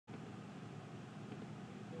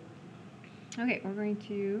Okay, we're going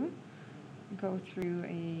to go through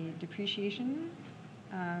a depreciation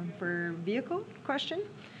for vehicle question.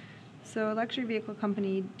 So a luxury vehicle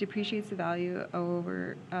company depreciates the value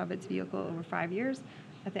of its vehicle over 5 years.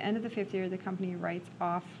 At the end of the 5th year, the company writes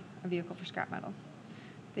off a vehicle for scrap metal.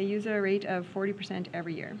 They use a rate of 40%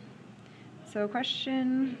 every year. So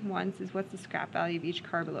question 1 is, what's the scrap value of each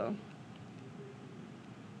car below?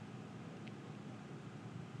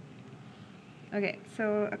 Okay,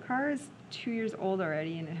 so a car is 2 years old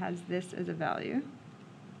already and it has this as a value.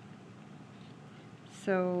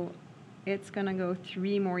 So it's going to go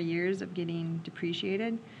 3 more years of getting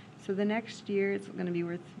depreciated. So the next year it's going to be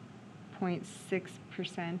worth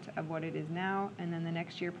 0.6% of what it is now, and then the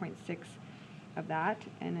next year 0.6 of that,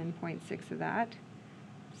 and then 0.6 of that.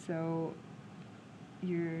 So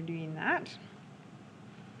you're doing that.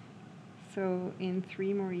 So in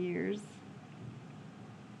 3 more years,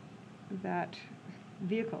 that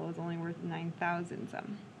vehicle is only worth 9,000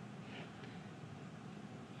 some.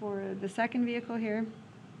 For the second vehicle here,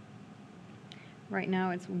 right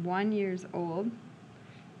now it's 1 year old.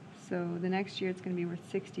 So the next year it's going to be worth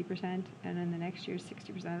 60%, and then the next year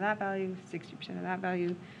 60% of that value, 60% of that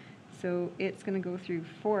value. So it's going to go through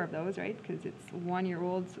 4 of those, right? Because it's 1 year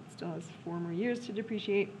old, so it still has 4 more years to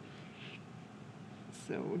depreciate.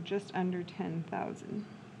 So just under 10,000.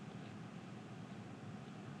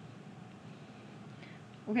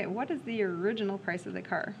 Okay, what is the original price of the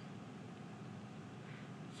car?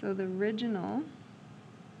 So the original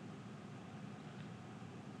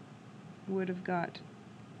would have got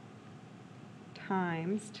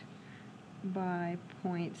timesed by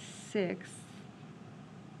 0.6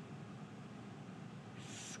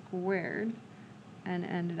 squared and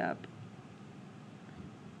ended up,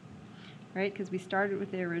 right? Because we started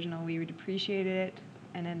with the original, we depreciated it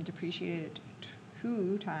and then depreciated it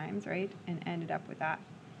 2 times, right? And ended up with that.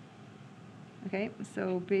 Okay,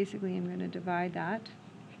 so basically I'm going to divide that.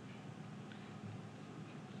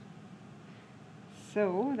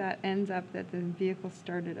 So that ends up that the vehicle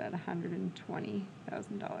started at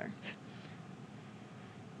 $120,000.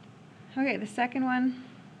 Okay, the second one,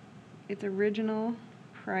 its original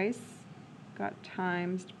price got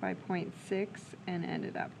timesed by 0.6 and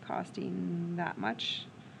ended up costing that much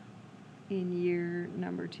in year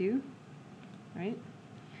number 2, right?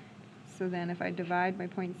 So then if I divide by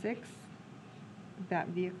 0.6, that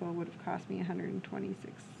vehicle would have cost me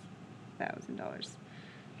 $126,000.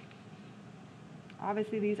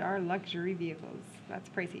 Obviously these are luxury vehicles. That's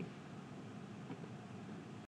pricey.